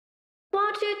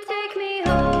you take me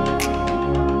home?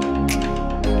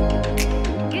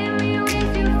 Give me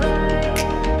wings to fly.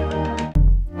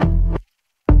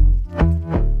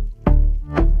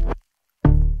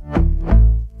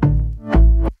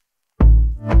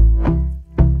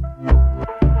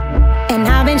 And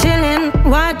I've been chillin',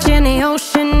 watching the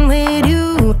ocean with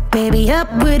you. Baby,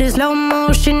 up with a slow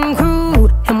motion crew.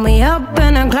 And we up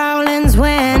in our cloudlands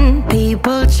when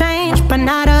people change, but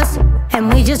not us.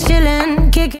 And we just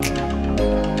chillin', kickin'.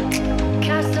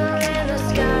 Castle in the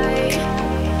sky.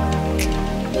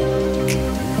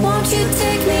 Won't you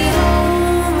take me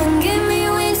home and give me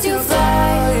wings to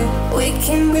fly? We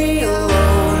can be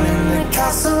alone in the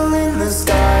castle in the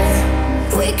sky.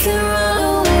 We can run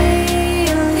away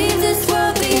and leave this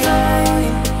world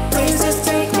behind. Please just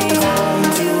take me home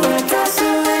to a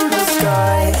castle in the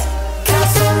sky.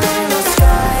 Castle in the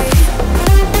sky.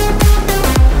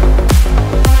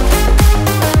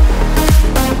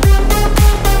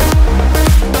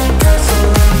 Castle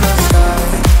in the sky.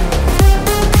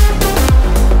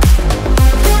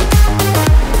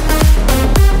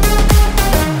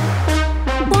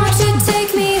 Won't you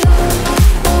take me home?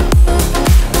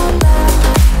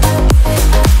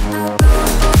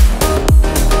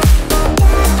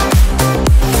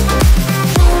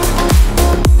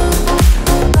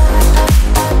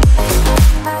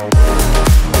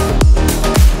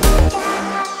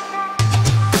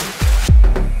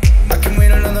 I can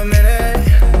wait another minute.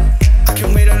 I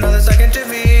can wait another second to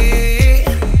be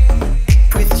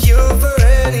with you for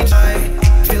any time.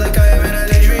 Feel like I am in a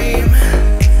daydream.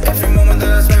 Every moment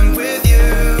that I spend with you,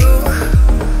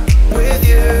 with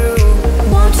you.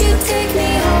 Won't you take me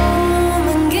home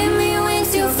and give me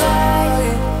wings to fly?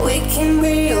 We can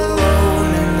be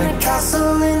alone in the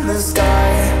castle in the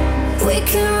sky. We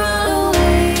can run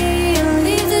away and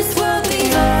leave this world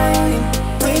behind.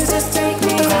 Please just take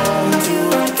me home to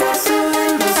a castle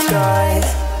in the sky.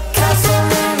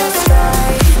 Castle in the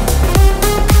sky.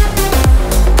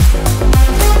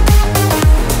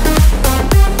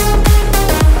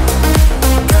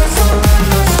 Castle in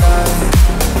the sky.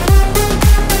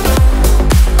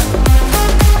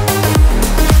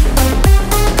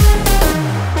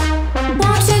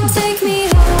 Won't you take me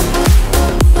home?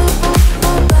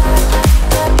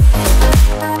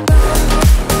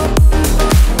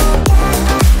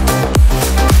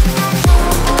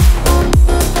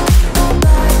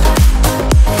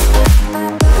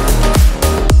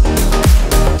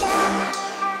 Won't you take me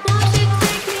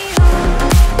home?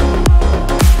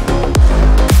 Give me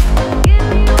wings to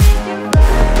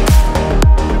fly.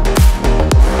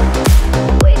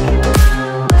 We can run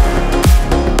away.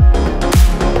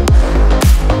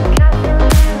 Castle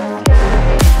in the sky.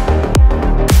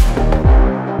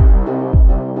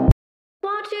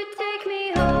 Won't you take me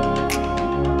home?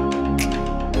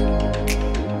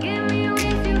 Give me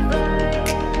wings to fly.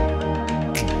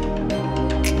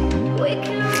 We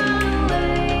can run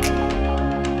away.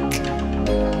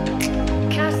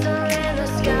 Castle in the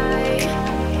sky.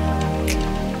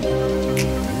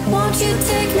 Won't you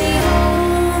take me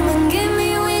home and give me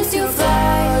wings to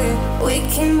fly? We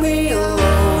can be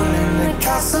alone in the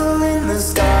castle in the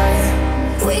sky.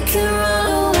 We can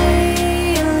run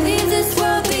away and leave this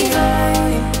world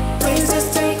behind. Please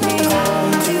just take me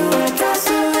home to a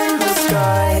castle in the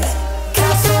sky.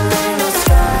 Castle in the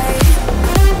sky.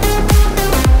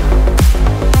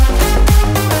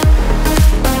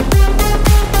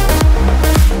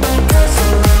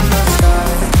 Castle in the sky.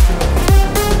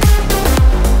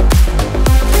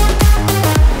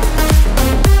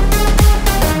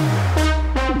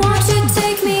 Won't you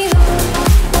take me home?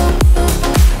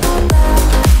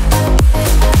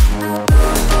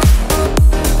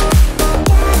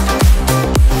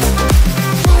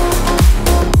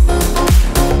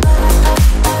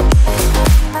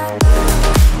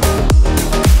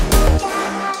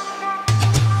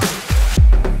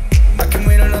 I can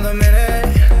wait another minute.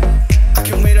 I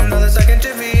can wait another second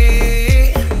to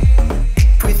be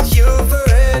with you for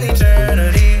an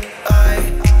eternity. I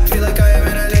feel like I am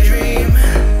in a daydream.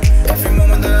 Every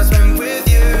moment that I spend with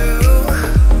you,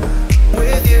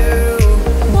 with you.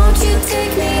 Won't you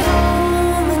take me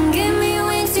home and give me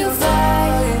wings to fly?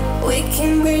 We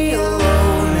can be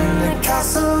alone in the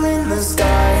castle in the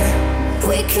sky.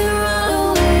 We can run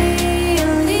away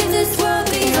and leave this world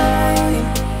behind.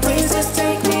 Please just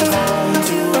take me home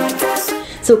to a castle.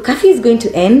 So curfew is going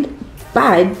to end,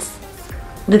 but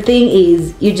the thing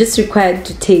is, you're just required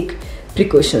to take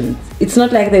precautions. It's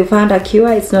not like they found a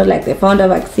cure, it's not like they found a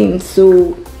vaccine,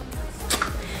 so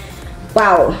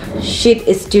wow, shit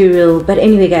is too real. But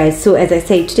anyway guys, so as I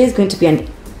say, today is going to be an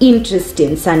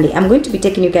interesting Sunday. I'm going to be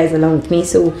taking you guys along with me,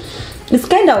 so it's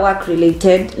kind of work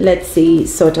related, let's say,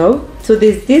 sort of. So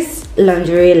there's this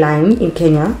lingerie line in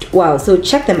Kenya. Wow, so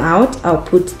check them out. I'll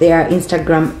put their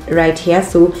Instagram right here.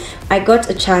 So I got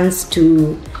a chance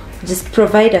to just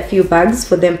provide a few bags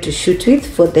for them to shoot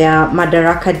with for their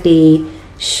Madaraka Day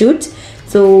shoot.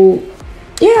 So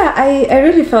yeah, I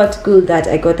really felt good that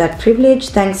I got that privilege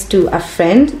thanks to a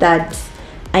friend that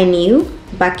I knew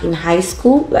back in high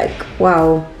school. Like,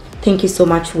 wow, thank you so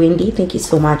much, Wendy. Thank you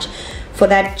so much for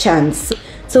that chance.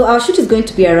 So our shoot is going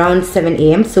to be around 7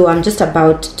 a.m. so I'm just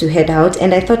about to head out,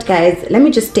 and I thought, guys, let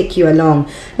me just take you along.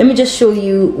 Let me just show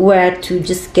you where to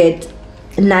just get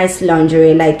nice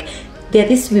lingerie. Like, there are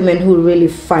these women who really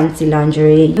fancy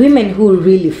lingerie. Women who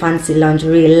really fancy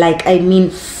lingerie. Like, I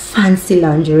mean fancy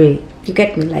lingerie. You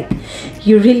get me? Like,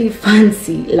 you really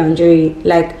fancy lingerie.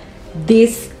 Like,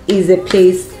 this is a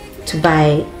place to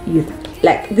buy you.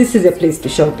 Like, this is a place to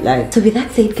shop. Like, so with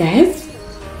that said, guys,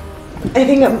 I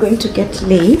think I'm going to get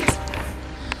late.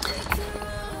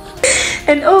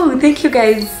 And oh, thank you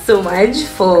guys so much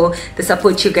for the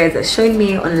support you guys are showing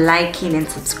me on liking and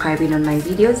subscribing on my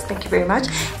videos. Thank you very much.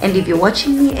 And if you're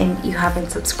watching me and you haven't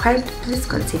subscribed, please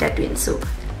consider doing so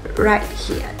right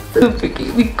here. So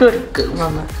we gotta go,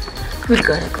 mama. We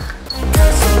gotta go.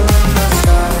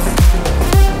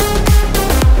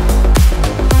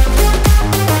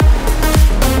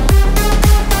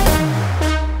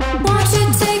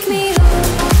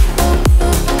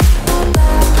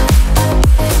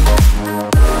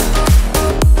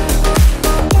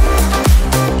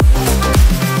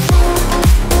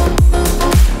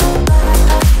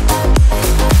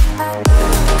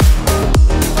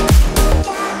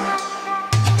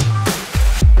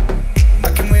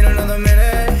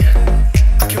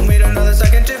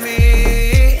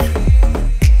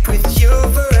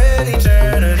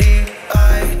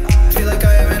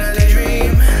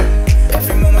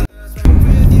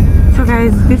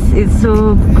 This is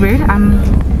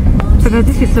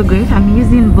so great. I'm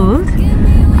using both.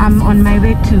 I'm on my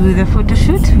way to the photo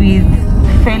shoot with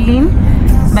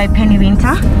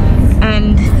FELINEBYPENNYWINTER,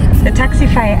 and the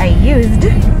Taxify I used,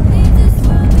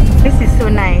 this is so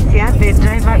nice. Yeah, the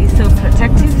driver is so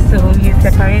protective, so he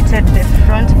separated the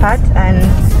front part and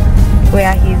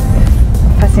where his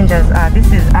passengers are.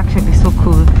 This is actually so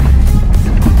cool.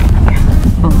 Yeah,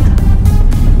 both.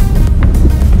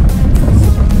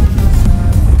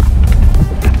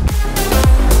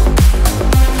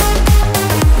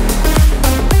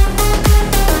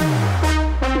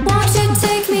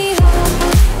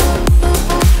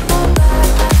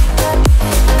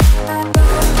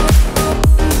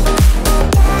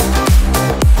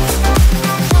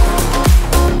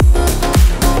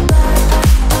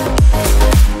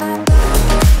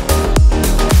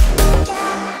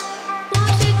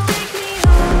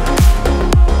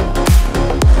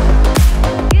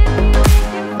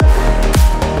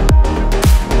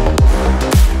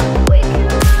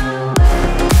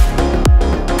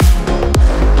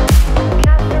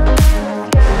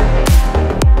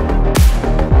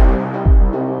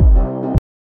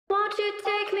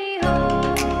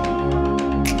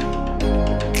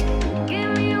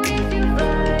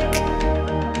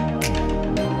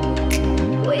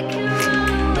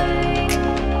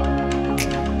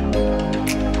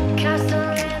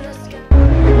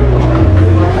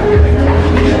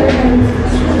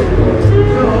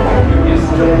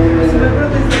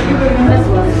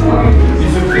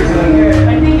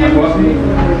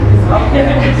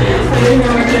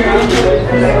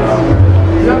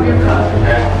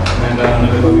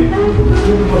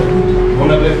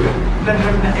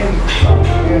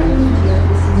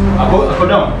 Go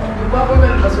down.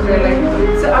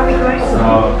 So are we going?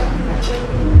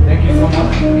 Thank you so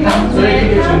much. So you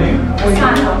get your name?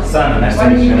 Sana. Sana, nice to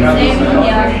meet you.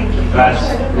 Raj.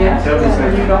 Yeah. Tell me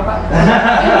something.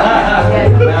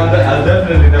 I'll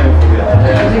definitely never forget.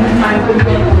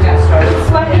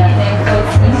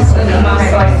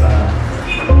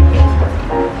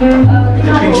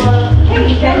 Hey,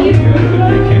 can you?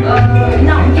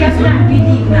 No, he has not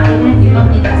redeemed now. You don't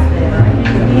need us there.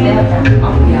 Yeah.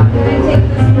 Take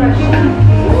this brush.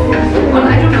 Well, I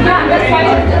don't know. Yeah, that's why I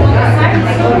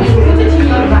put it in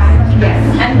your bag. Yes.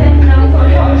 And then now for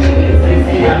you're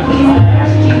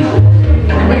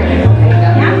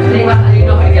not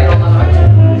going to get all the much.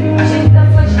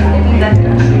 That's what she's giving that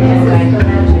brush.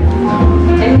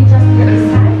 Let me just get this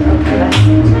side. Okay, that's it.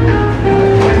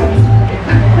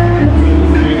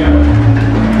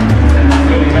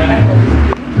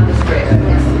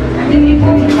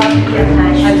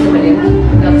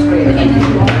 That's great. And it's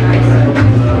more nice.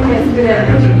 Yes, good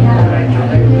energy. Yeah, right.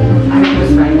 I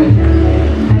was right with you.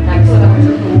 Thanks so much.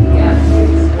 Yes.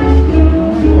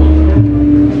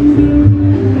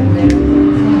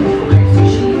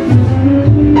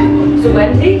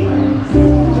 20?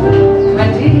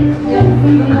 20?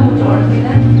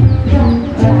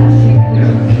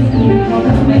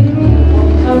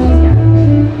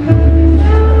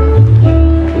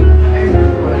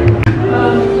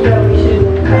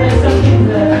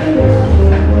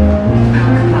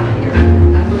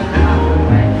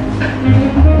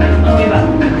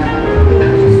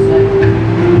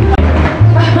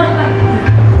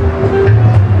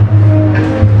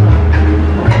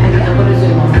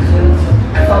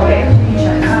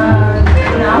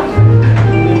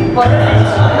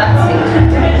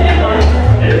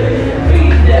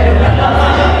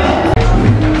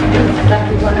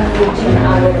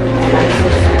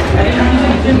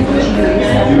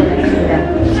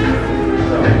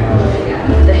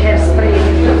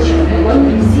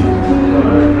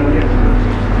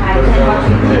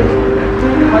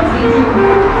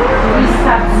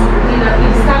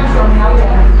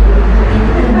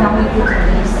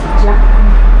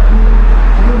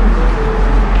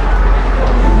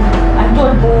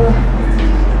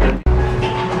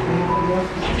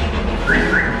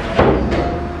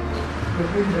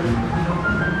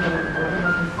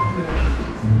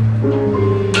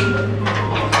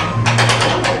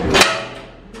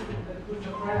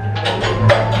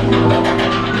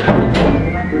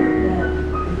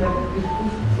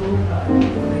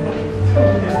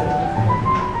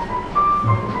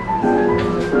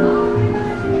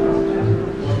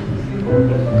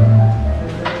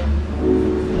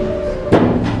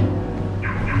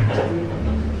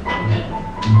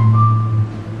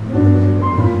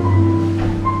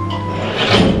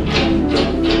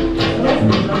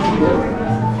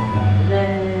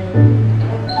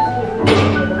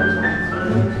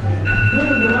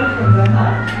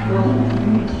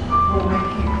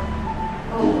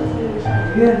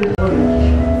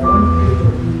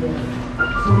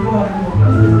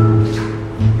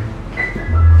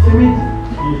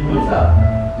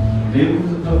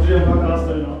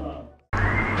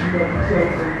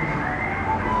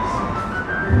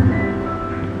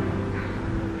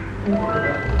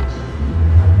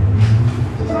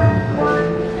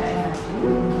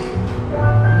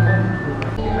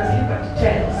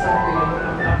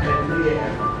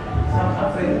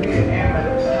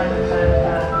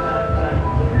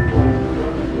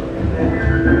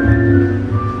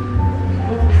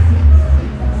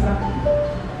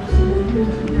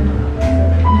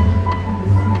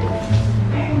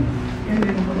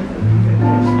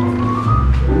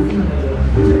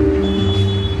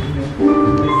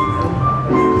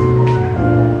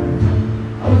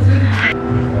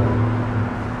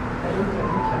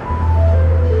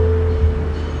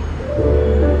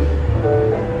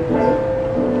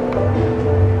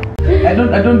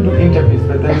 I don't do interviews,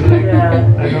 but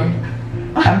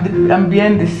I'm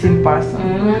behind the scene person.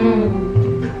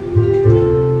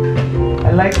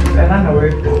 I run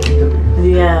away from interviews.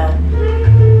 Yeah.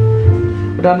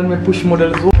 But then we push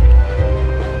models.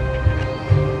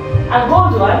 A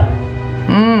gold one?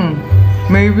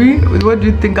 Maybe. What do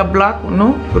you think? A black?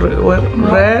 No?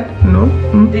 Red? No?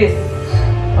 This.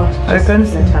 Oh, I can't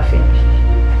see.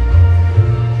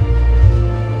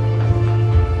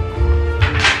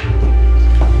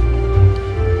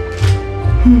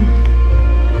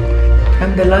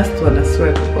 And the last one, I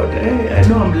swear to God, I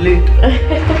know I'm late.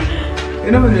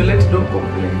 You know when you're late, don't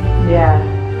complain. Yeah.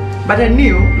 But I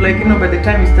knew, like, you know, by the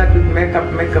time you start with makeup,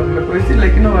 you see,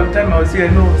 like, you know, by the time I was here,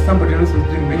 I know somebody else was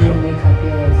doing makeup.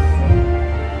 Yes.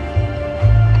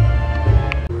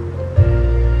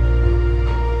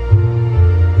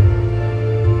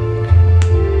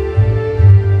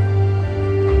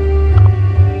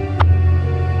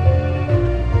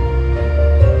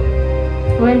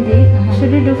 Wendy,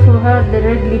 should you do for her the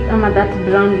red lip and that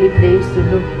brown lip they used to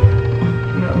do?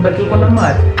 No, but you want to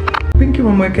matte. Pinky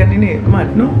mama can in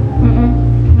matte, no?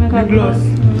 The gloss.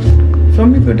 So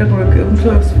many people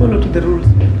follow to the rules.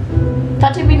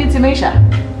 30 minutes imeisha.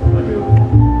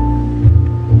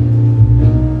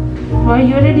 Why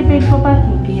you already paid for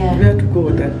parking? Yeah. We have to go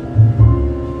with that.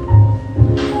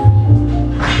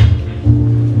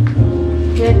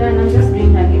 Yeah, then I'm just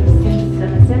doing her lips.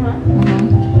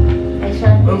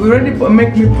 We already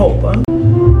make me pop, huh?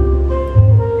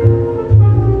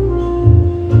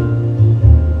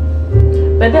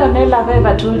 But then Nella, I've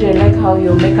ever told you I like how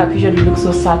your makeup usually looks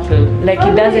so subtle. Like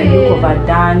it doesn't look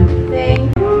overdone.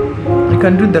 You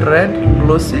can do the red,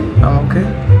 glossy, I'm okay.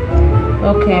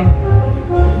 Okay.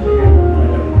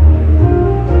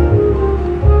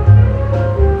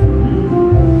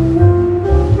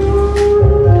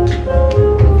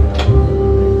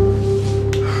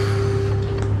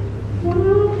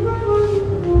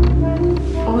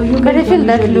 Oh, you But I feel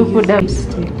that look would have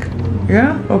stick.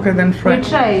 Yeah? Okay, then fried. We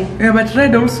try. Yeah, but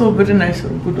red also very nice or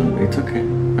good on it. It's okay.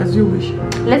 As you wish.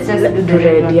 Let's just do The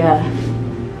red, yeah.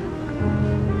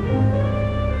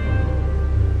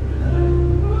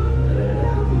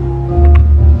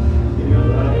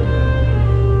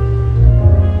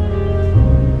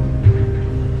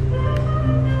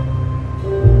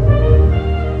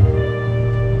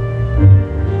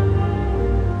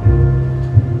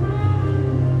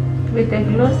 With a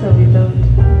gloss or without?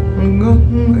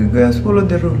 You guys follow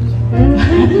the rules.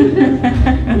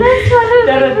 Let's follow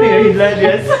the rules.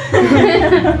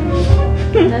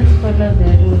 Let's follow the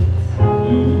rules.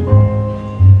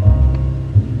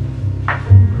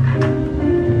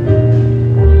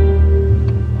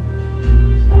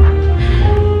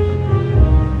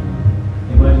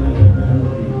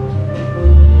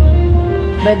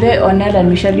 By the way, Onel and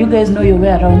Michelle, you guys know your way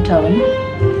around town?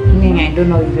 I don't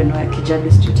know even where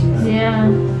Kijali Street is. Yeah.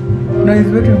 No,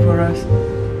 he's waiting for us.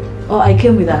 Oh, I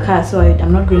came with a car, so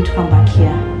I'm not going to come back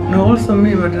here. No, also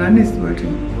me, but Nani is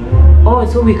waiting. Oh,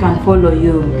 so we can follow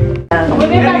you. We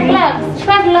need a gloves.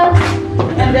 Try gloves.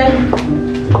 And then,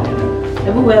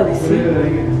 everywhere we see.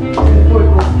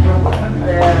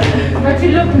 But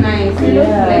you look nice. You look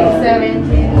like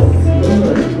 70s.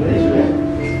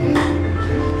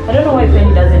 I don't know why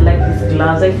Penny doesn't like these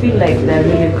gloves. I feel like they're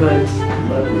really good.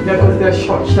 Yeah, because they're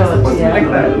short. Yeah. Like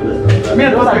that. Me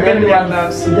and Those Papa are get the me only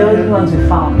gloves. ones, the only ones we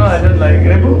found. No, I don't like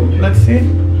Rebu. Let's see.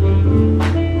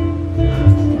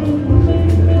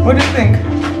 What do you think?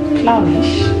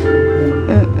 Clownish.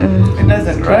 It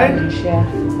doesn't, right? Clownish, yeah.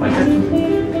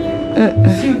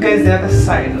 See you guys the other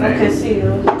side, right? Okay, see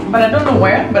you. But I don't know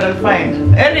where, but I'll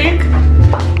find. Eric!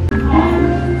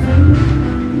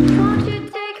 Won't you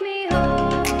take me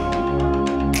home?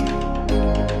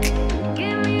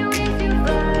 Give me with your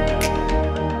vibe.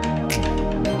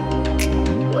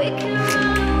 We can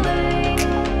run away.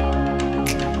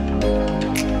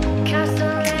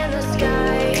 Castle in the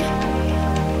sky.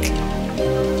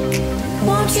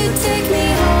 Won't you take me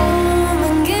home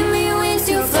and give me wings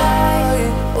to fly?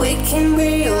 We can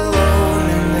be alone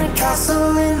in the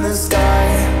castle in the sky.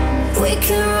 We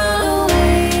can